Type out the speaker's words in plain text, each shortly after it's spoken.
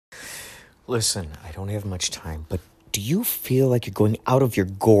Listen, I don't have much time, but do you feel like you're going out of your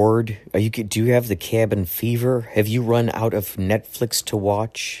gourd? Do you have the cabin fever? Have you run out of Netflix to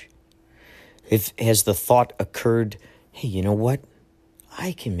watch? Has the thought occurred, hey, you know what?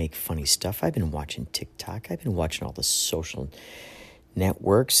 I can make funny stuff. I've been watching TikTok. I've been watching all the social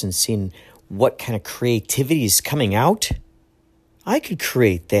networks and seeing what kind of creativity is coming out. I could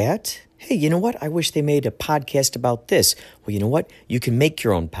create that. Hey, you know what? I wish they made a podcast about this. Well, you know what? You can make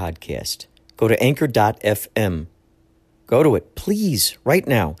your own podcast. Go to anchor.fm. Go to it, please, right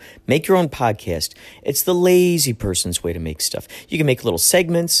now. Make your own podcast. It's the lazy person's way to make stuff. You can make little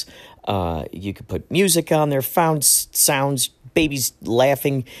segments. You can put music on there, found sounds, babies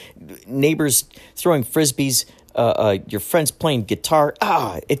laughing, neighbors throwing frisbees, your friends playing guitar.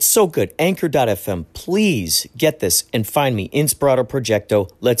 It's so good. Anchor.fm. Please get this and find me. Inspirato Projecto.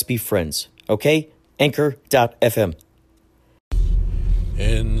 Let's be friends. Okay? Anchor.fm.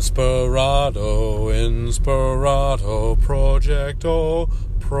 Inspirato Projecto,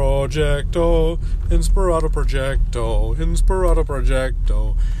 Inspirato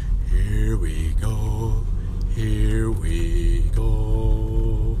Projecto. Here we go.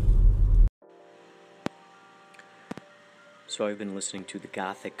 So I've been listening to the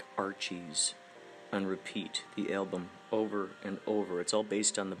Gothic Archies on repeat, the album, over and over. It's all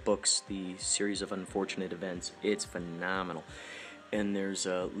based on the books, the series of unfortunate events. It's phenomenal. And there's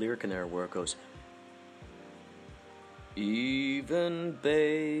a lyric in there where it goes, even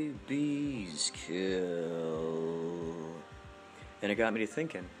babies kill. And it got me to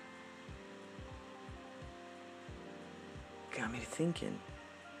thinking.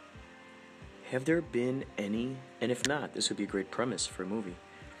 Have there been any, and if not, this would be a great premise for a movie,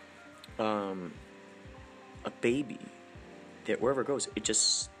 a baby that wherever it goes, it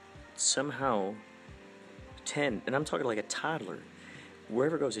just somehow and I'm talking like a toddler,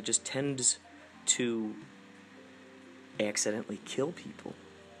 wherever it goes, it just tends to accidentally kill people.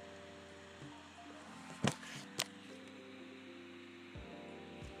 You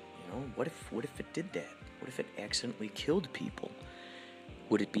know, what if it did that? What if it accidentally killed people?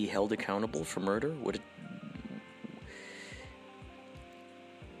 Would it be held accountable for murder? What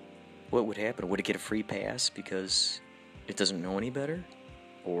would happen? Would it get a free pass because it doesn't know any better?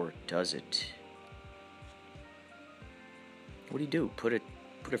 Or does it? What do? Put a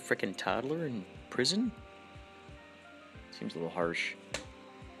frickin' toddler in prison? Seems a little harsh.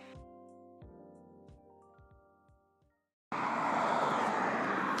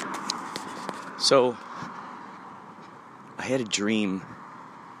 So, I had a dream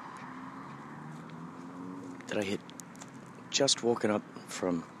that I had just woken up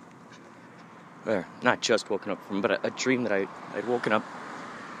from. Not just woken up from, but a dream that I'd woken up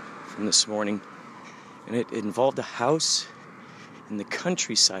from this morning. And it involved a house in the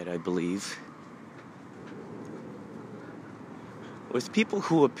countryside, I believe, with people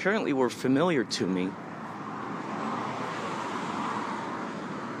who apparently were familiar to me.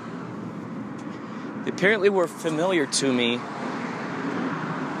 They apparently were familiar to me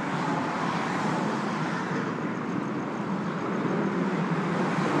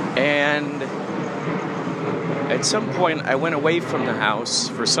and at some point I went away from the house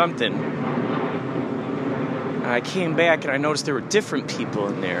for something. I came back and I noticed there were different people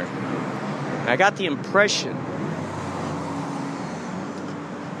in there. And I got the impression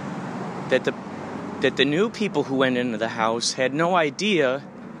that the new people who went into the house had no idea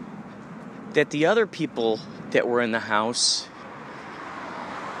that the other people that were in the house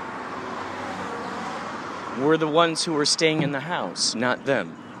were the ones who were staying in the house, not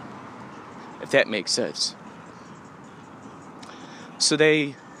them. If that makes sense. So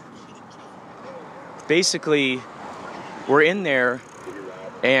they basically were in there,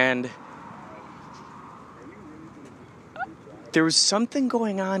 and there was something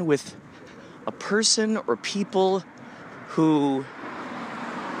going on with a person or people who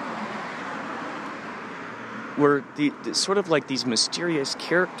were the sort of like these mysterious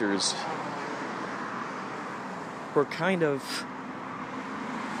characters were kind of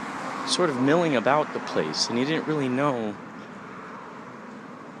sort of milling about the place, and you didn't really know.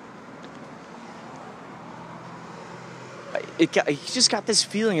 You just got this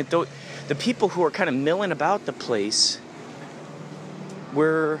feeling that the people who were kind of milling about the place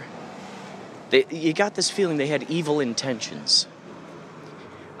you got this feeling they had evil intentions.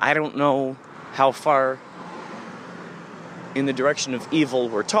 I don't know how far in the direction of evil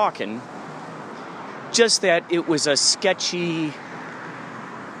we're talking, just that it was a sketchy,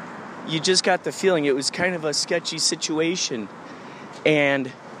 you just got the feeling it was kind of a sketchy situation,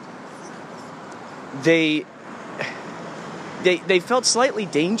 and they felt slightly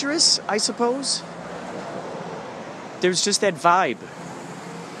dangerous, I suppose. There's just that vibe.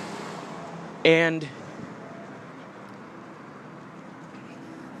 And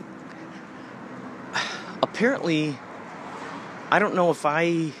apparently, I don't know if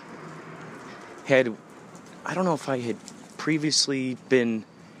I had previously been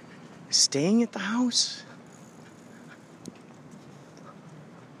staying at the house.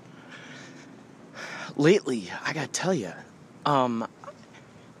 Lately, I gotta tell you,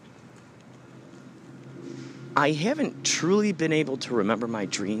 I haven't truly been able to remember my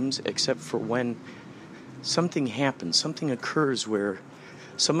dreams except for when something happens, something occurs where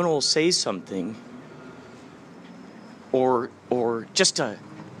someone will say something, or just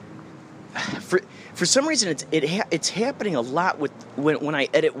for some reason it's happening a lot with when I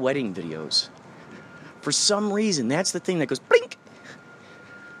edit wedding videos. For some reason, that's the thing that goes blink.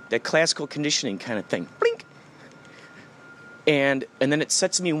 That classical conditioning kind of thing, blink. And then it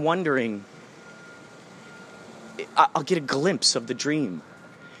sets me wondering. I'll get a glimpse of the dream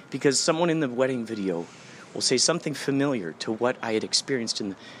because someone in the wedding video will say something familiar to what I had experienced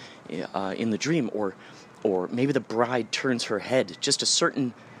in the dream, or maybe the bride turns her head just a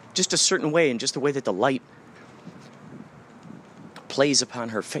certain way, and just the way that the light plays upon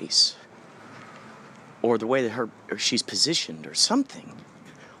her face, or the way that she's positioned, or something.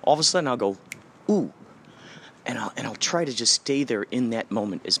 All of a sudden, I'll go, ooh, and I'll try to just stay there in that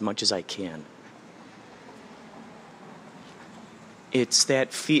moment as much as I can. It's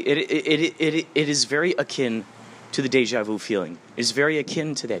that it is very akin to the deja vu feeling. It is very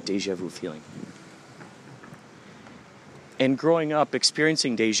akin to that deja vu feeling. And growing up,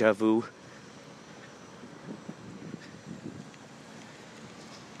 experiencing deja vu,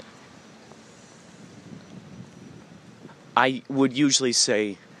 I would usually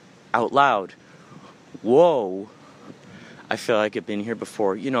say out loud, whoa, I feel like I've been here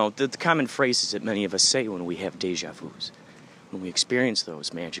before. You know, the common phrases that many of us say when we have deja vus, when we experience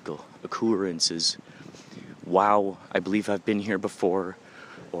those magical occurrences. Wow, I believe I've been here before.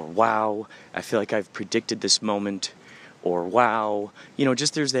 Or wow, I feel like I've predicted this moment. Or wow, you know,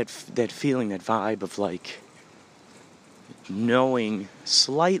 just there's that feeling, that vibe of like knowing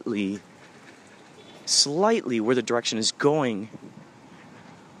slightly where the direction is going,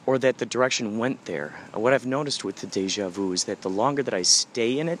 or that the direction went there. What I've noticed with the deja vu is that the longer that I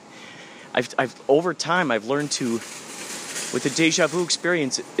stay in it, I've over time I've learned to, with the deja vu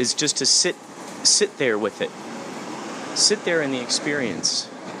experience, is just to sit there with it, sit there in the experience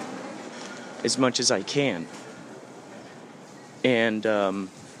as much as I can, and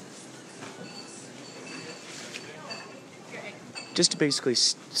just to basically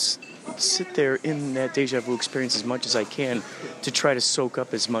sit there in that deja vu experience as much as I can, to try to soak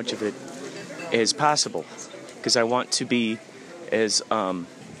up as much of it as possible, because I want to be as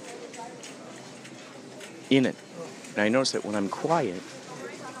in it. And I notice that when I'm quiet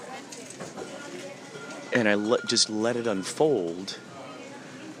and I just let it unfold,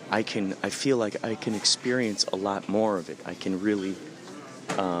 I feel like I can experience a lot more of it. I can really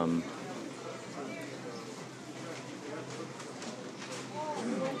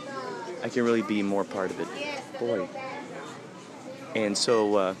be more part of it. Boy. And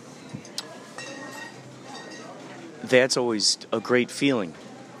so that's always a great feeling,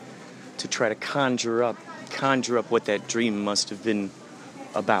 to try to conjure up what that dream must have been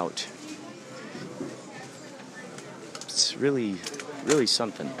about. It's really, really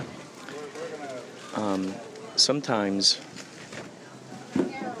something. Sometimes. You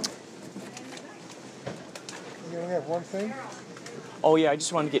only have one thing? Oh yeah, I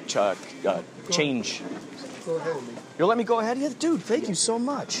just wanted to get change. Go ahead, man. You'll let me go ahead? Yeah, dude, thank you so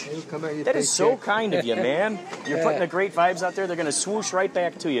much. That is so paycheck. kind of you, man. You're putting the great vibes out there. They're going to swoosh right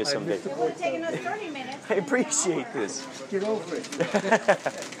back to you someday. It's taking us 30 minutes. I appreciate this. Get over it.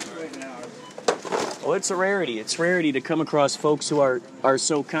 Well, it's a rarity. It's rarity to come across folks who are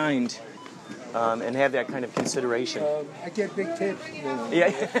so kind and have that kind of consideration. I get big tips. You know. Yeah.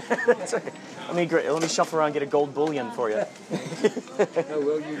 That's right. Let me shuffle around and get a gold bullion for you. Oh,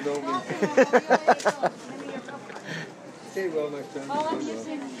 well, you know me. Stay well, my friend. Oh, I'm Stay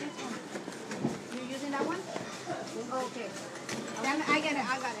using well. this one. You're using that one? Okay. Then I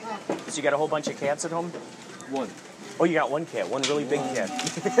got it. So you got a whole bunch of cats at home? One. Oh, you got one cat, one really big cat.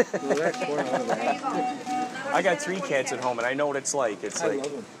 Well, that's one out of There you that. go. I got 3 cats at home, and I know what it's like. It's I like,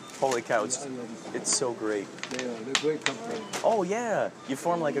 love them. holy cow, I love them. it's so great. They're great company. Oh yeah, you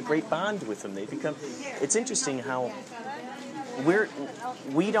form like a great bond with them. It's interesting how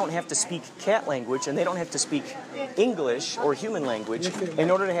we don't have to speak cat language, and they don't have to speak English or human language in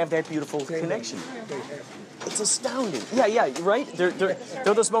order to have that beautiful connection. They have. It's astounding. Yeah, right? There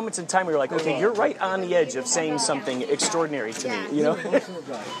are those moments in time where you're like, okay, you're right on the edge of saying something extraordinary to me, you know? Emotional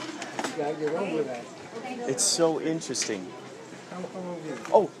guy. You gotta get over that. It's so interesting. Come over here.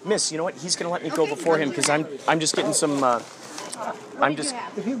 Oh, miss, you know what? He's going to let me go before him because I'm just getting some, I'm just,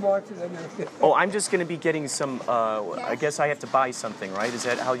 If he wants it, I'm gonna. oh, I'm just going to be getting some, I guess I have to buy something, right? Is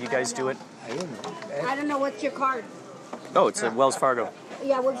that how you guys do it? I don't know. I don't know what's your card. Oh, it's a Wells Fargo.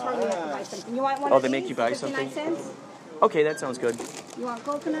 Yeah, we're trying to buy something. You want one Oh, of they these? make you buy 59 something? cents? Okay, that sounds good. You want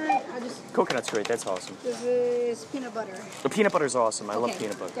coconut? I just. Coconut's great. That's awesome. This is peanut butter. The peanut butter's awesome. I love Okay,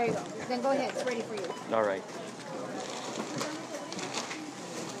 peanut butter. There you go. Then go ahead. It's ready for you. All right.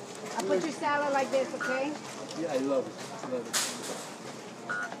 I'll put your salad like this, okay? Yeah, I love it. Love it.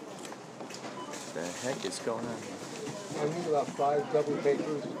 The heck is going on here? I need about 5 double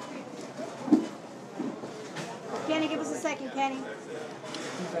bakers. Kenny, give us a second, Kenny.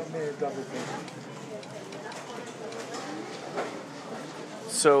 Keep that man a double baker.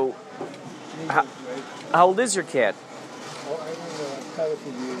 So, Needles, how, right? how old is your cat? Oh, I don't know. I've got it for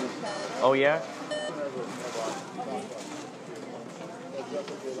years. Oh, yeah?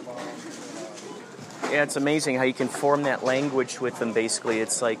 Yeah, it's amazing how you can form that language with them, basically.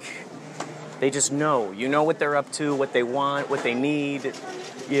 It's like they just know. You know what they're up to, what they want, what they need.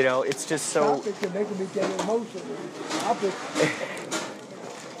 You know, it's just so... Stop it. You're making me get emotional. Stop it.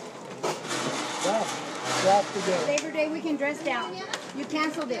 Stop again. Labor Day weekend dress down. You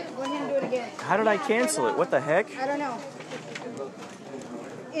canceled it. Go ahead and do it again. How did I cancel it? What the heck? I don't know.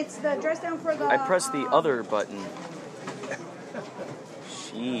 It's the dress down for the... I pressed the other button.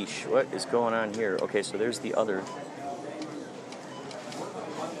 Sheesh, what is going on here? Okay, so there's the other.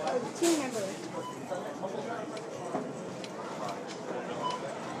 team member.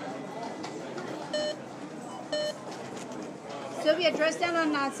 Sylvia, dress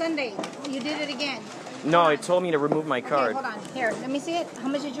down on Sunday. You did it again. No, it told me to remove my card. Okay, hold on. Here, let me see it. How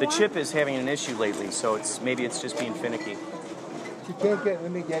much did you The want? chip is having an issue lately, so maybe it's just being finicky. You can't get,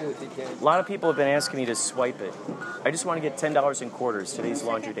 let me get it if you can. A lot of people have been asking me to swipe it. I just want to get $10 in quarters. Today's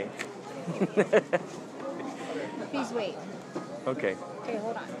laundry day. Please wait. Okay. Okay,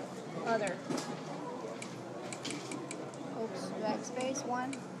 hold on. Other. Oops, backspace,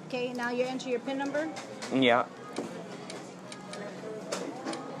 1. Okay, now you enter your PIN number. Yeah.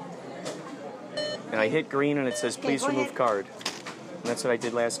 And I hit green and it says, Okay, please go remove ahead. card. And that's what I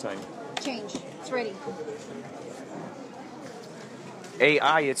did last time. Change. It's ready.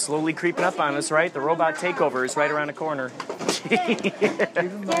 AI, it's slowly creeping up on us, right? The robot takeover is right around the corner. 10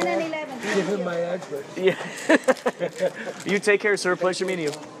 and 11. Give him my address. Yeah. You take care, sir. Pleasure meeting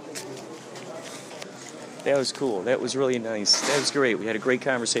you. That was cool. That was really nice. That was great. We had a great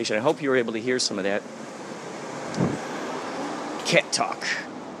conversation. I hope you were able to hear some of that. Cat talk.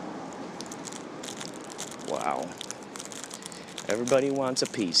 Wow. Everybody wants a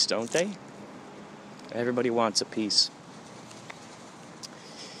piece, don't they? Everybody wants a piece.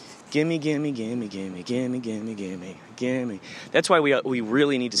 Gimme, gimme, gimme, gimme, gimme, gimme, gimme, gimme. That's why we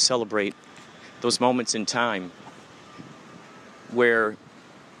really need to celebrate those moments in time where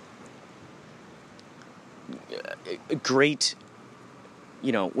great,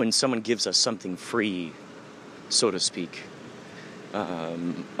 you know, when someone gives us something free, so to speak.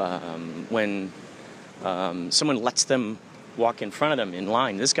 When someone lets them walk in front of them in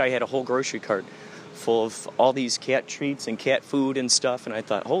line. This guy had a whole grocery cart full of all these cat treats and cat food and stuff, and I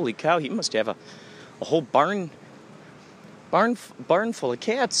thought, holy cow, he must have a whole barn full of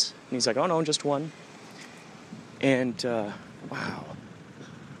cats. And he's like, oh no, just one. And wow,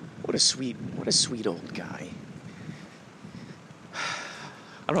 what a sweet old guy.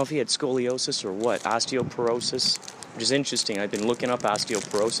 I don't know if he had scoliosis or what, osteoporosis, which is interesting. I've been looking up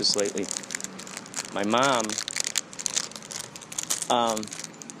osteoporosis lately. My mom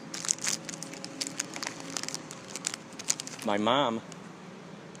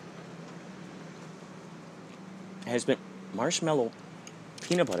has been marshmallow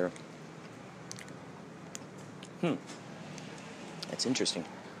peanut butter. That's interesting.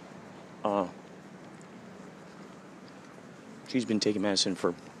 She's been taking medicine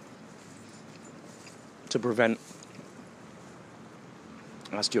to prevent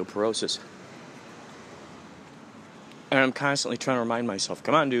osteoporosis. And I'm constantly trying to remind myself,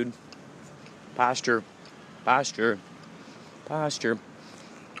 come on, dude. Posture. Posture. Posture.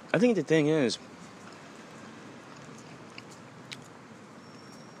 I think the thing is,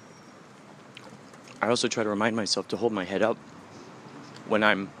 I also try to remind myself to hold my head up when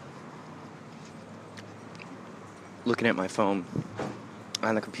I'm looking at my phone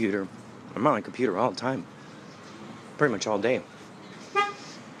on the computer. I'm on the computer all the time. Pretty much all day.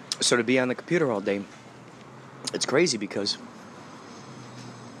 So to be on the computer all day it's crazy because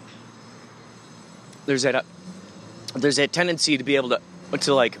there's that tendency to be able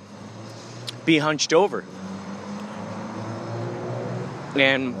to like be hunched over.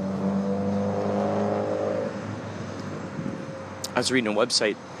 And I was reading a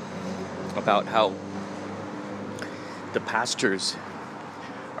website about how the pastures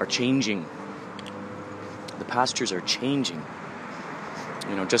are changing. The pastures are changing.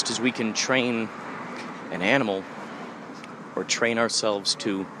 You know, just as we can train an animal or train ourselves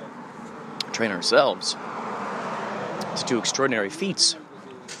to do extraordinary feats.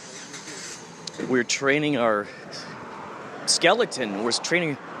 We're training our skeleton. We're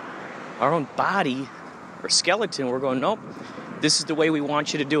training our own body or skeleton. We're going, nope, this is the way we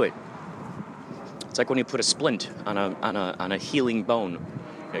want you to do it. It's like when you put a splint on a healing bone.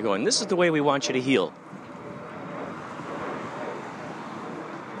 You're going, this is the way we want you to heal.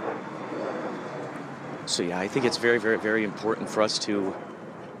 So yeah, I think it's very, very, very important for us to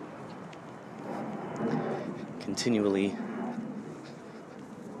continually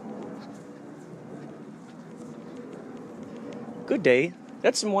Good day.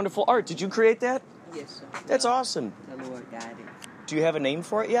 That's some wonderful art. Did you create that? Yes, sir. That's awesome. The Lord guided. Do you have a name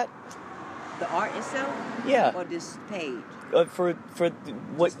for it yet? The art itself? Yeah. Or this page? For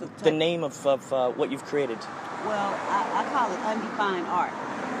what the name of what you've created? Well, I call it undefined art.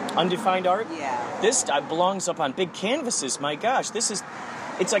 Undefined art? Yeah. This belongs up on big canvases. My gosh, it's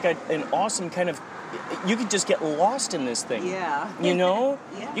like an awesome kind of. You could just get lost in this thing. Yeah. You know?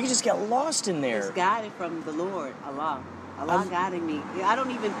 Yeah. You could just get lost in there. It's guided from the Lord, Allah. Allah guiding me. I don't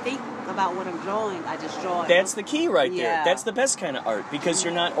even think about what I'm drawing. I just draw it. That's the key right there. Yeah. That's the best kind of art because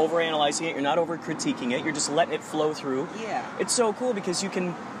you're not overanalyzing it. You're not over-critiquing it. You're just letting it flow through. Yeah. It's so cool because you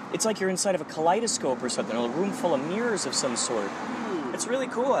can. It's like you're inside of a kaleidoscope or something, or a room full of mirrors of some sort. It's really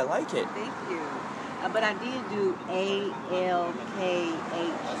cool. I like it. Thank you. But I did do ALKHL.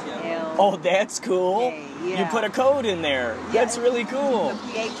 Oh, that's cool. Yeah. You put a code in there. Yeah. That's really cool. The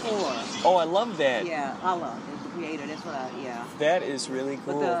creator. Oh, I love that. Yeah, Allah is the creator. That's what yeah. That is really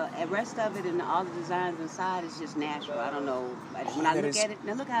cool. But the rest of it and all the designs inside is just natural. I don't know. When I look at it,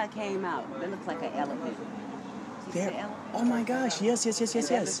 now look how it came out. That looks like an elephant. See the elephant? Oh my gosh! Yes. That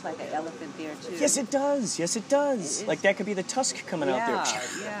looks like an elephant there too. Yes, it does. Yes, it does. Like that could be the tusk coming out there.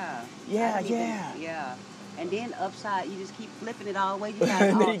 Yeah. And then upside, you just keep flipping it all the way. You got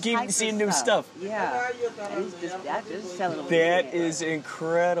And then all you keep types seeing of new stuff. Yeah. And it's just, I just sell it over That there. is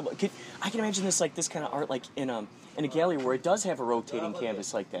incredible. I can imagine this kind of art like in a gallery where it does have a rotating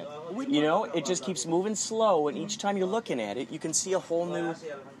canvas like that. You know, it just keeps moving slow, and each time you're looking at it, you can see a whole new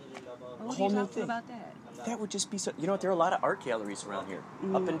thing. About that? That would just be so. You know what? There are a lot of art galleries around here,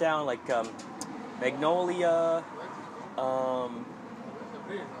 up and down, like Magnolia,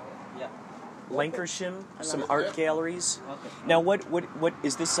 Lancashire, some art galleries. Now, what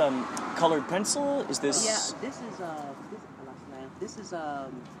is this? Colored pencil? Is this? Yeah, this is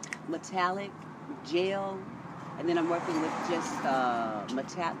metallic gel, and then I'm working with just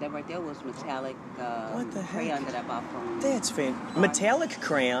metallic. That right there was metallic What the heck? crayon that I bought from. That's fantastic. Metallic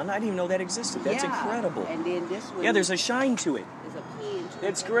crayon. I didn't even know that existed. That's Yeah. incredible. And then this one. Yeah, there's a shine to it. There's a pen. too.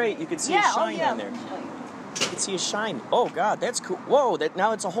 That's great. You can see a shine on there. You can see a shine. Oh God, that's cool. Whoa,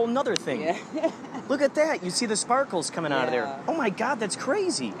 now it's a whole nother thing. Yeah. Look at that. You see the sparkles coming out of there. Yeah. Oh my God, that's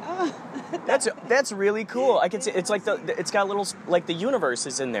crazy. That's really cool. I can see it's like it's got little like the universe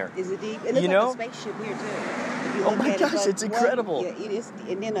is in there. Is it deep? It looks You know? like a spaceship here too. If you Oh look my at gosh, but it's incredible. Yeah, it is.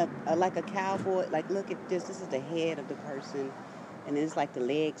 And then like a cowboy. Like look at this. This is the head of the person, and then it's like the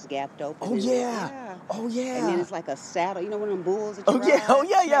legs gapped open. Oh and yeah. Oh yeah. And then it's like a saddle. You know one of them bulls that you Oh, yeah. ride? Oh,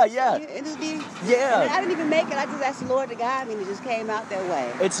 yeah. It is deep. Yeah. And I didn't even make it. I just asked the Lord to guide me, and it just came out that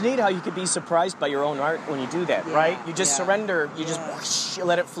way. It's neat how you could be surprised by your own art when you do that, Yeah, right? You just yeah, surrender. You just whoosh, you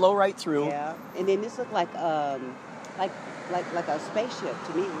let it flow right through. Yeah. And then this looked like a spaceship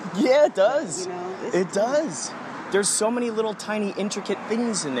to me. Yeah, it does. You know, it's It cool. does. There's so many little tiny intricate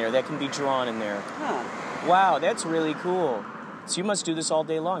things in there that can be drawn in there. Huh. Wow, that's really cool. So you must do this all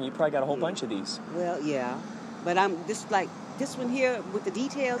day long. You probably got a whole bunch of these. Well, yeah. But I'm just like this one here with the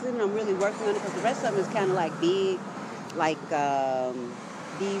details in it. I'm really working on it because the rest of them is kind of like big, like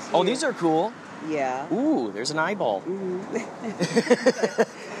these. Oh, here. these are cool. Yeah. Ooh, there's an eyeball.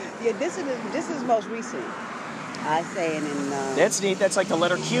 Yeah. This is most recent. I say, and in. That's neat. That's like the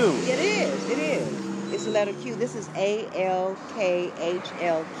letter Q. It is. It is. It's the letter Q. This is ALKHLQ.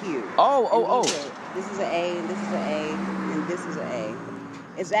 Oh. This is an A, and this is an A, and this is an A.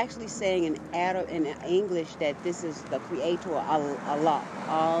 It's actually saying in English that this is the creator, Allah.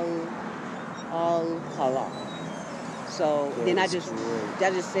 So So then I just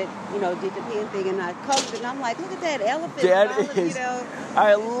said, did the pen thing, and I colored it, and I'm like, look at that elephant. That and all of, is- you know,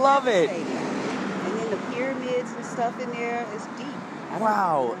 I it's love it. devastating. And then the pyramids and stuff in there is deep. I don't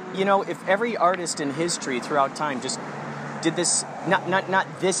Wow. know. If every artist in history throughout time just did this, not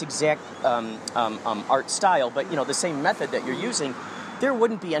this exact art style, but, the same method that you're using, there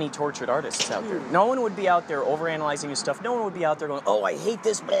wouldn't be any tortured artists out there. No one would be out there overanalyzing his stuff. No one would be out there going, oh, I hate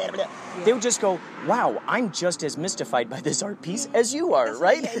this, blah, blah, blah. Yeah. They would just go, wow, I'm just as mystified by this art piece as you are,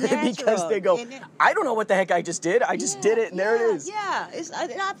 right? Because natural. they go, And it- I don't know what the heck I just did. I just did it, and there it is. Yeah,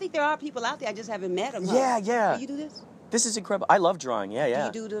 I think there are people out there. I just haven't met them. Yeah, yeah. Do you do this? This is incredible. I love drawing. Yeah,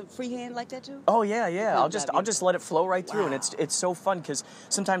 yeah. Do you do the freehand like that too? Oh yeah, yeah. Oh, I'll just let it flow right through, and Wow. it's so fun because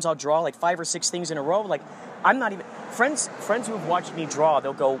sometimes I'll draw like 5 or 6 things in a row. Like I'm not even friends who have watched me draw.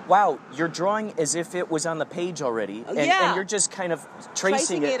 They'll go, "Wow, you're drawing as if it was on the page already, and Yeah. you're just kind of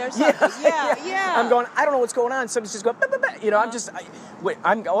tracing it." Or something. Yeah. I'm going. I don't know what's going on. Somebody's just going. Bah, bah, bah.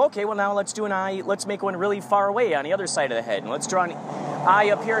 I'm okay. Well, now let's do an eye. Let's make one really far away on the other side of the head, and let's draw an eye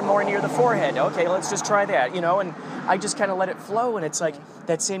up here more near the forehead. Okay, let's just try that. And I just kind of let it flow, and it's like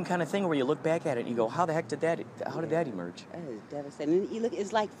that same kind of thing where you look back at it and you go, how did that emerge? That is devastating. And you look,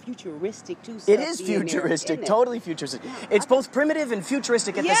 it's like futuristic too. It is futuristic, totally futuristic. It's both primitive and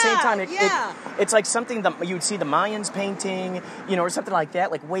futuristic at the same time. It's like something that you'd see the Mayans painting, or something like that,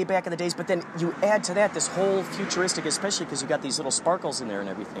 like way back in the days. But then you add to that this whole futuristic, especially because you got these little sparkles in there and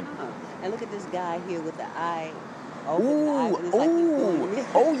everything. And look at this guy here with the eye.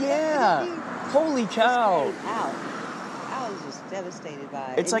 Oh yeah! Holy cow! I was just devastated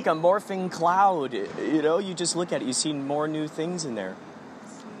by it. It's like a morphing cloud. You just look at it, you see more new things in there.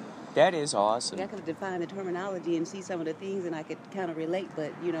 That is awesome. I could define the terminology and see some of the things, and I could kind of relate.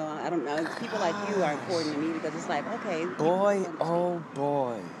 But I don't know. People like you are important to me because it's like, okay. Boy, oh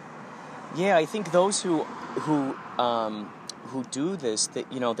boy. Yeah, I think those who do this,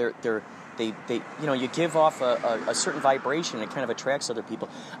 that they you give off a certain vibration. It kind of attracts other people.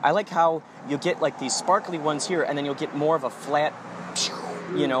 I like how you get like these sparkly ones here, and then you'll get more of a flat. It's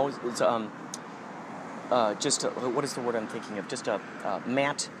just what is the word I'm thinking of? Just a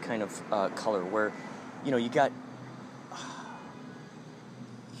matte kind of color where, you got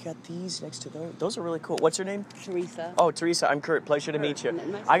these next to those. Those are really cool. What's your name? Teresa. Oh, Teresa. I'm Kurt. Pleasure to meet you.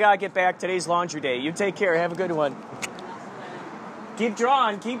 Nice. I gotta get back. Today's laundry day. You take care. Have a good one. Keep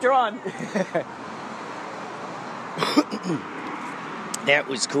drawing. That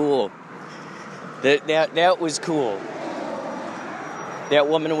was cool. That was cool. That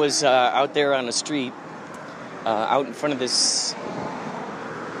woman was out there on the street, out in front of this,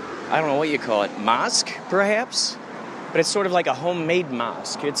 I don't know what you call it, mosque, perhaps? But it's sort of like a homemade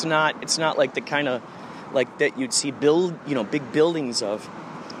mosque. It's not like the kind of, like that you'd see big buildings of.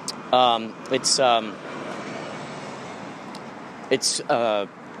 It's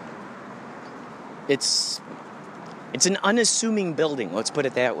an unassuming building, let's put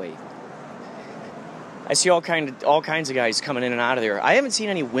it that way. I see all kinds of guys coming in and out of there. I haven't seen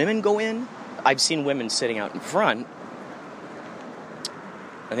any women go in. I've seen women sitting out in front,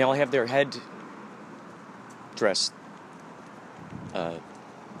 and they all have their head dress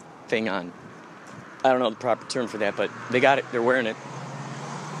thing on. I don't know the proper term for that, but they got it. They're wearing it.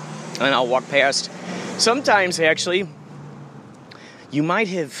 And I'll walk past. Sometimes, actually, you might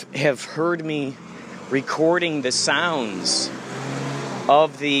have heard me recording the sounds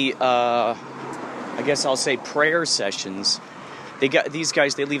of the, I guess I'll say prayer sessions. These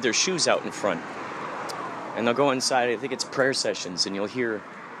guys, they leave their shoes out in front. And they'll go inside, I think it's prayer sessions, and you'll hear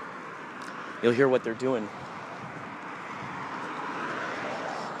what they're doing.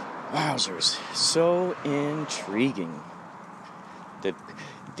 Wowzers, so intriguing.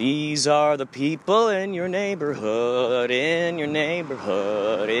 These are the people in your neighborhood, in your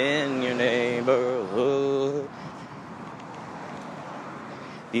neighborhood, in your neighborhood.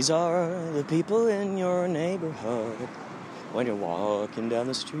 These are the people in your neighborhood when you're walking down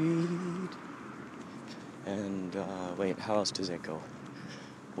the street. And, wait, how else does that go?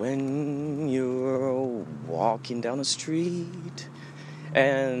 When you're walking down the street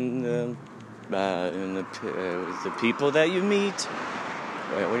and the people that you meet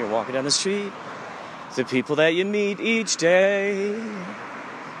when you're walking down the street, the people that you meet each day.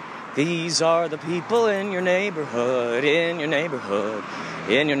 These are the people in your neighborhood, in your neighborhood,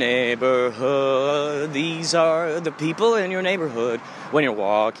 in your neighborhood. These are the people in your neighborhood. When you're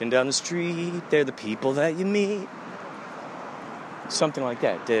walking down the street, they're the people that you meet. Something like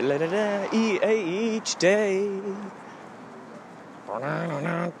that. Each day.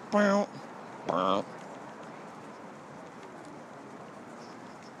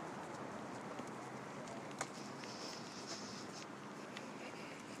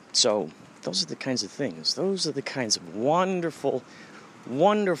 So those are the kinds of things. Those are the kinds of wonderful,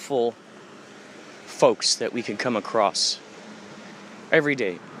 wonderful folks that we can come across every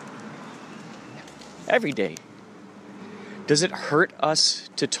day. Every day. Does it hurt us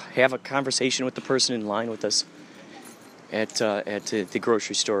to have a conversation with the person in line with us at the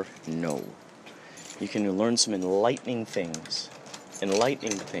grocery store? No. You can learn some enlightening things. And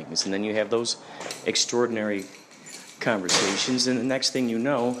then you have those extraordinary conversations, and the next thing you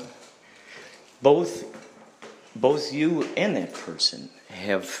know, both you and that person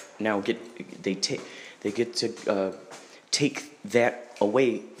have now get to take that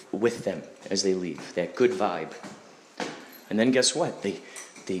away with them as they leave, that good vibe. And then guess what? They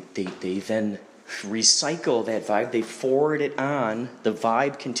then recycle that vibe. They forward it on. The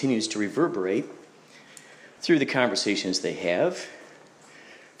vibe continues to reverberate through the conversations they have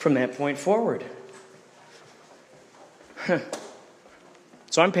from that point forward.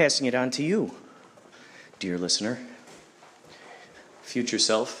 So I'm passing it on to you, dear listener, future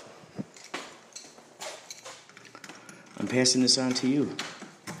self. I'm passing this on to you.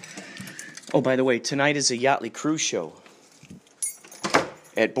 Oh, by the way, tonight is a Yachtley cruise show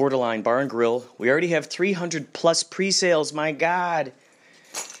at Borderline Bar and Grill. We already have 300 plus pre-sales, my God.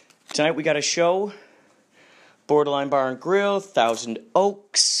 Tonight we got a show, Borderline Bar and Grill, Thousand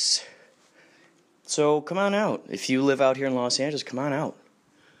Oaks. So come on out. If you live out here in Los Angeles, come on out.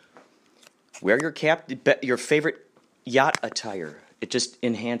 Wear your cap, your favorite yacht attire. It just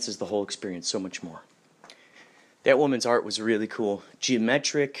enhances the whole experience so much more. That woman's art was really cool.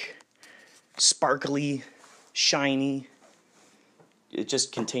 Geometric, sparkly, shiny. It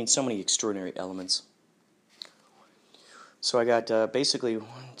just contains so many extraordinary elements. So I got basically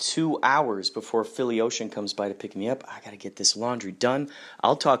 2 hours before Philly Ocean comes by to pick me up. I got to get this laundry done.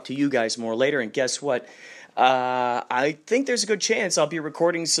 I'll talk to you guys more later. And guess what? I think there's a good chance I'll be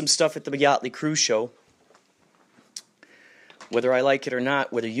recording some stuff at the Yachtley Cruise Show. Whether I like it or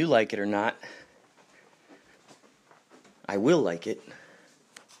not, whether you like it or not, I will like it.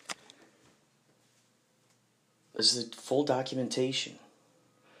 This is the full documentation.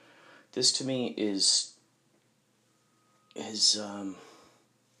 This to me is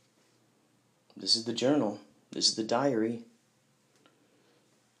this is the journal. This is the diary.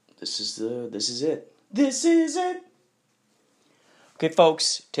 This is it. This is it. Okay,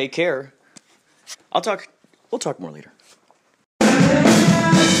 folks, take care. We'll talk more later.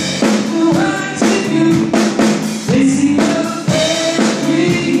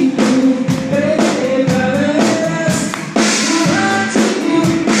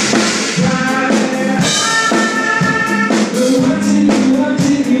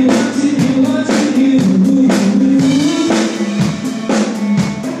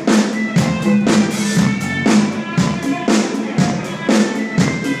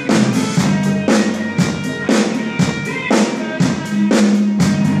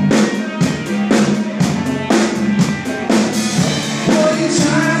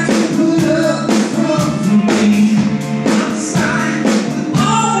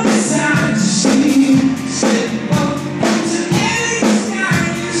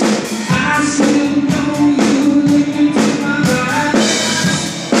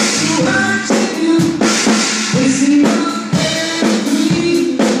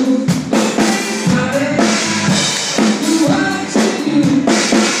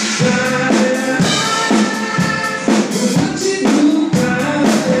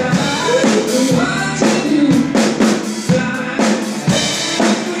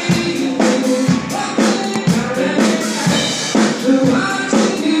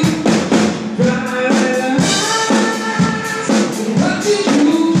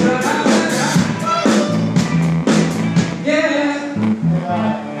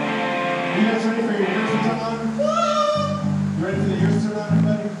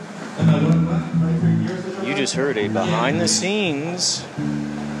 Heard a behind the scenes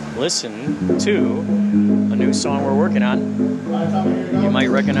listen to a new song we're working on. You might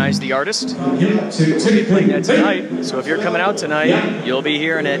recognize the artist. We'll be playing that tonight. So if you're coming out tonight, you'll be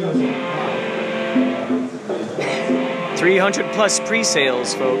hearing it. 300 plus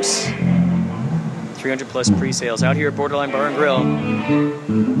pre-sales, folks. 300 plus pre-sales out here at Borderline Bar and Grill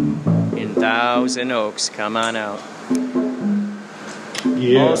in Thousand Oaks. Come on out.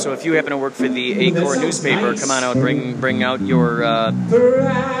 Yeah. Also, if you happen to work for the Acorn newspaper, come on out. Bring out your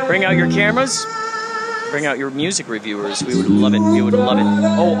cameras. Bring out your music reviewers. We would love it. We would love it.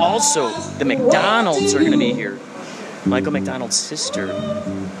 Oh, also, the McDonald's are going to be here. Michael McDonald's sister,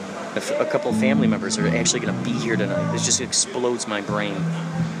 a couple of family members are actually going to be here tonight. This just explodes my brain.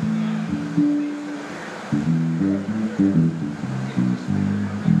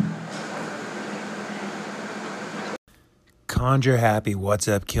 Conjure Happy. What's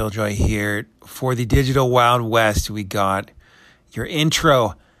up, Killjoy here. For the Digital Wild West, we got your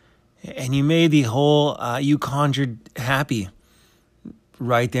intro, and you made the whole You Conjured Happy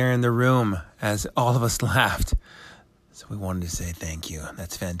right there in the room as all of us laughed. So we wanted to say thank you.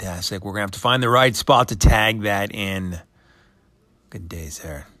 That's fantastic. We're going to have to find the right spot to tag that in. Good day,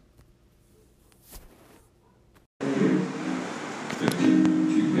 sir.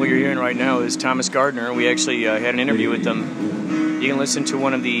 What you're hearing right now is Thomas Gardner. We actually had an interview with him. You can listen to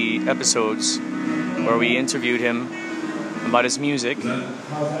one of the episodes where we interviewed him about his music.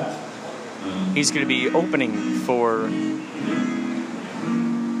 He's going to be opening for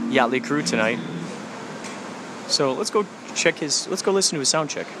Yachtley Crew tonight. So let's go listen to his sound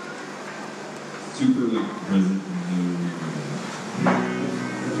check. Super present.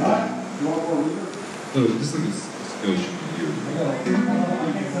 Oh, just like a scotia here.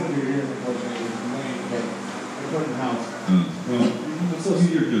 Well, it's also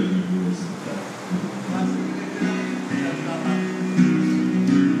your judgment.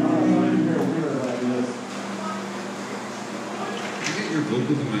 Did you get your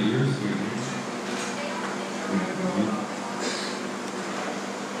vocals in my ears?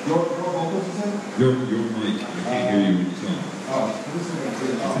 Your vocals, you said? Your mic. I can't hear you when you talk. Oh,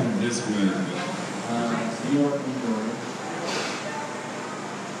 this is way.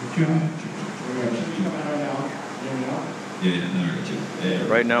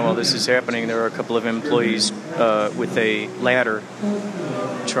 Right now, while this is happening, there are a couple of employees with a ladder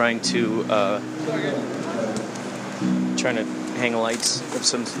trying to hang lights of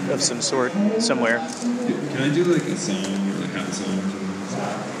some sort somewhere. Can I do like a song or like half a song or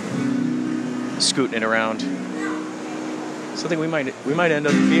something? Scooting it around. So I think we might end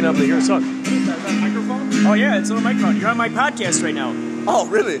up being able to hear a song. Is that a microphone? Oh yeah, it's a little microphone. You're on my podcast right now. Oh,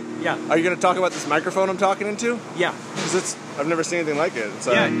 really? Yeah. Are you going to talk about this microphone I'm talking into? Yeah. Because I've never seen anything like it.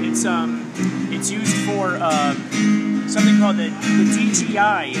 It's used for something called the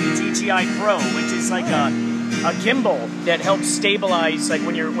DJI Pro, which is like a gimbal that helps stabilize, like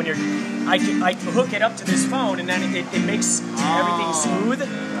when you're I hook it up to this phone and then it makes everything smooth.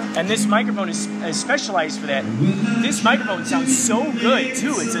 And this microphone is specialized for that. This microphone sounds so good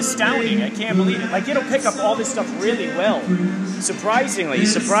too. It's astounding. I can't believe it. Like it'll pick up all this stuff really well. Surprisingly. And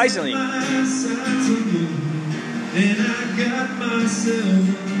I got myself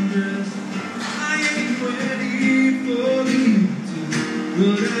undressed. I ain't ready for the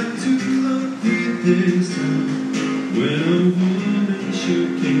but I'm too lucky this time. When a woman sure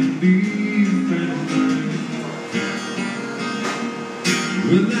can be a friend of mine.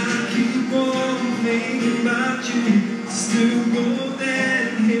 Well, I keep on thinking about you. Still golden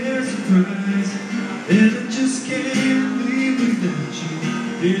hair surprise. And I just can't live without you.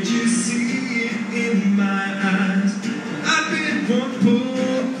 Did you see it in my eyes? I've been one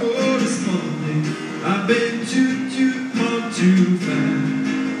poor correspondent. I've been too hard to find.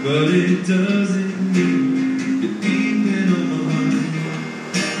 But it doesn't mean you're even on my mind.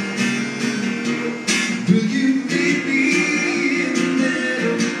 Will you meet me in the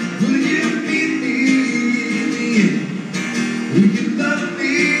middle? Will you meet me in the end? Will you love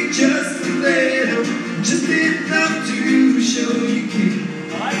me just a little? Just enough to show you care?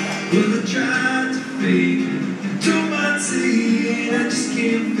 Well, I tried to fake it. Don't mind saying I just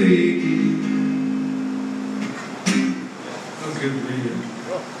can't fake it. That was good reading.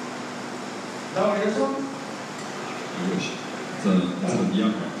 No, here's one? I wish. It's a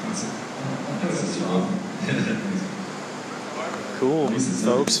young rock classic. That's your album. Cool,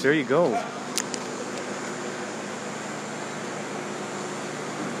 folks. There you go.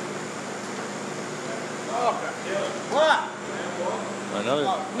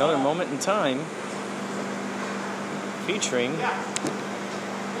 Another moment in time featuring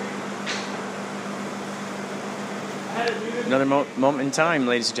another moment in time,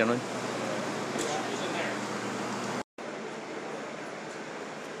 ladies and gentlemen.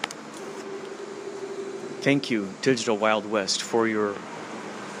 Thank you, Digital Wild West, for your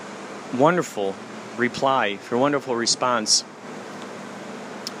wonderful reply, for your wonderful response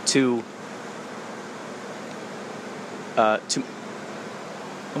to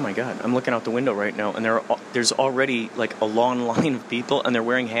oh my God, I'm looking out the window right now, and there's already like a long line of people, and they're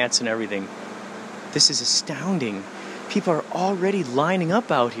wearing hats and everything. This is astounding. People are already lining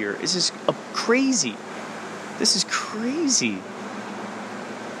up out here. This is crazy. This is crazy.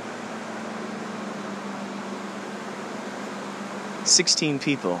 $16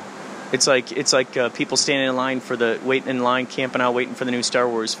 people. It's like people standing in line camping out, waiting for the new Star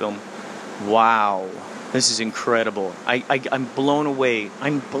Wars film. Wow. This is incredible. I'm blown away.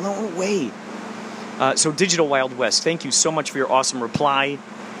 I'm blown away. So Digital Wild West, thank you so much for your awesome reply.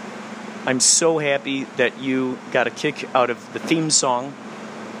 I'm so happy that you got a kick out of the theme song.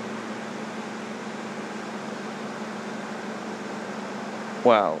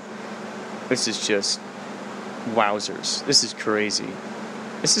 Wow. This is just wowzers. This is crazy.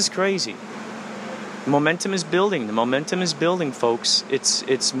 This is crazy. The momentum is building. The momentum is building, folks.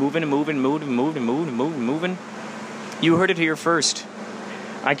 It's moving and moving, moving. You heard it here first.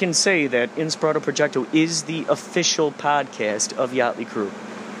 I can say that Inspirato Projecto is the official podcast of Yachtley Crew.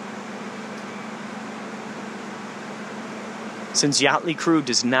 Since Yachtley Crew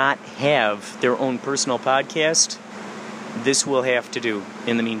does not have their own personal podcast, this will have to do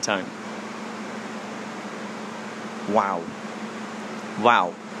in the meantime. Wow.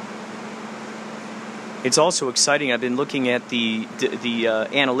 It's also exciting. I've been looking at the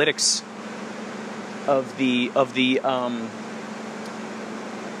analytics of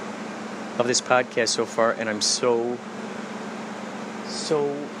this podcast so far, and I'm so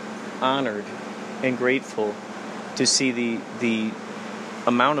honored and grateful to see the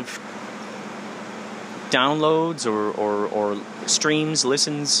amount of downloads or streams,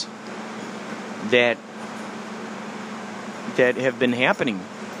 listens that have been happening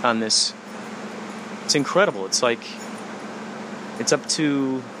on this. It's incredible. It's like it's up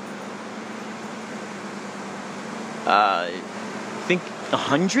to I think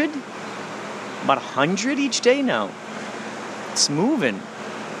 100, about 100 each day now. It's moving.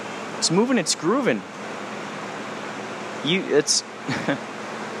 It's grooving. It's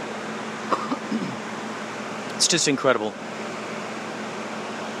it's just incredible.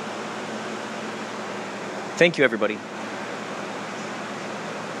 Thank you, everybody.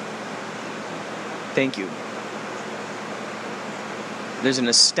 Thank you. There's an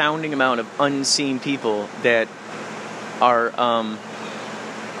astounding amount of unseen people that are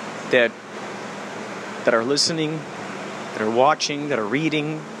that are listening, that are watching, that are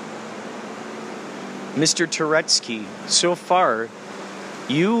reading. Mr. Turetsky, so far,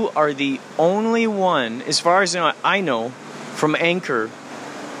 you are the only one, as far as I know, from Anchor,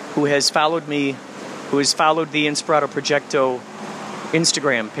 who has followed me, who has followed the Inspirato Projecto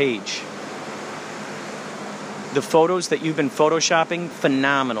Instagram page. The photos that you've been photoshopping,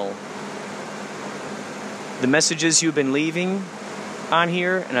 phenomenal. The messages you've been leaving on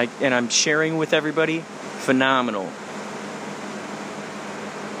here, and I'm sharing with everybody, phenomenal.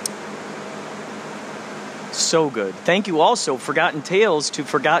 So good. Thank you also, Forgotten Tales,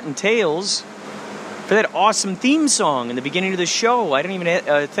 for that awesome theme song in the beginning of the show. I didn't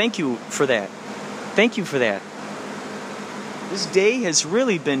even thank you for that. Thank you for that. This day has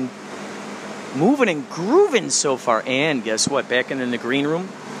really been moving and grooving so far. And guess what? Back in the green room,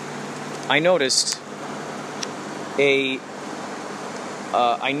 I noticed a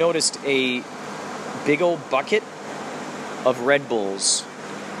big old bucket of Red Bulls.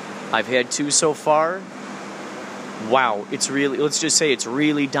 I've had 2 so far. Wow, it's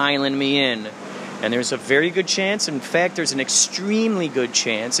really dialing me in. And there's a very good chance, in fact, there's an extremely good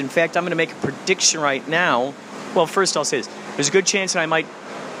chance. In fact, I'm going to make a prediction right now. Well, first I'll say this. There's a good chance that I might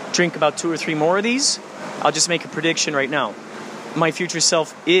drink about 2 or 3 more of these. I'll just make a prediction right now. My future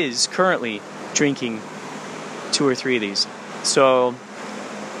self is currently drinking 2 or 3 of these. So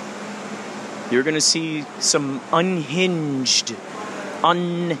you're going to see some unhinged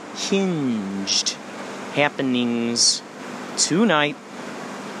happenings tonight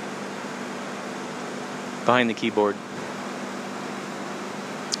behind the keyboard.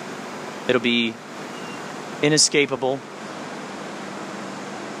 It'll be inescapable,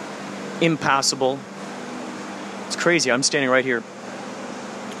 impossible. It's crazy. I'm standing right here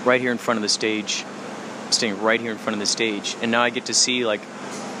in front of the stage. I'm standing right here in front of the stage, and now I get to see like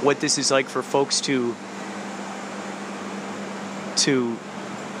what this is like for folks to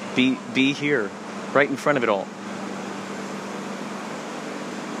be here, right in front of it all.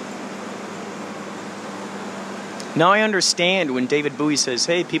 Now I understand when David Bowie says,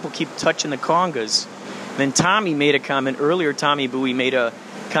 hey, people keep touching the congas. Then Tommy made a comment earlier, Tommy Bowie made a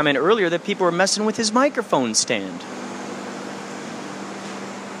comment earlier that people were messing with his microphone stand.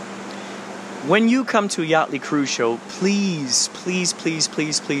 When you come to a Yachtley Crew show, please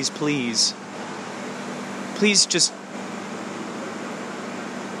just,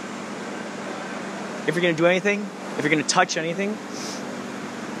 if you're going to do anything, if you're going to touch anything,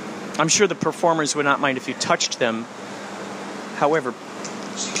 I'm sure the performers would not mind if you touched them. However,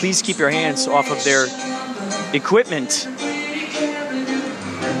 please keep your hands off of their equipment.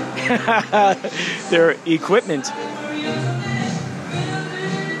 Their equipment.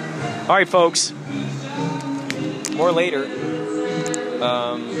 All right, folks. More later.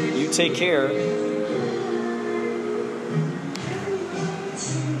 You take care.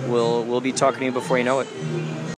 we'll be talking to you before you know it.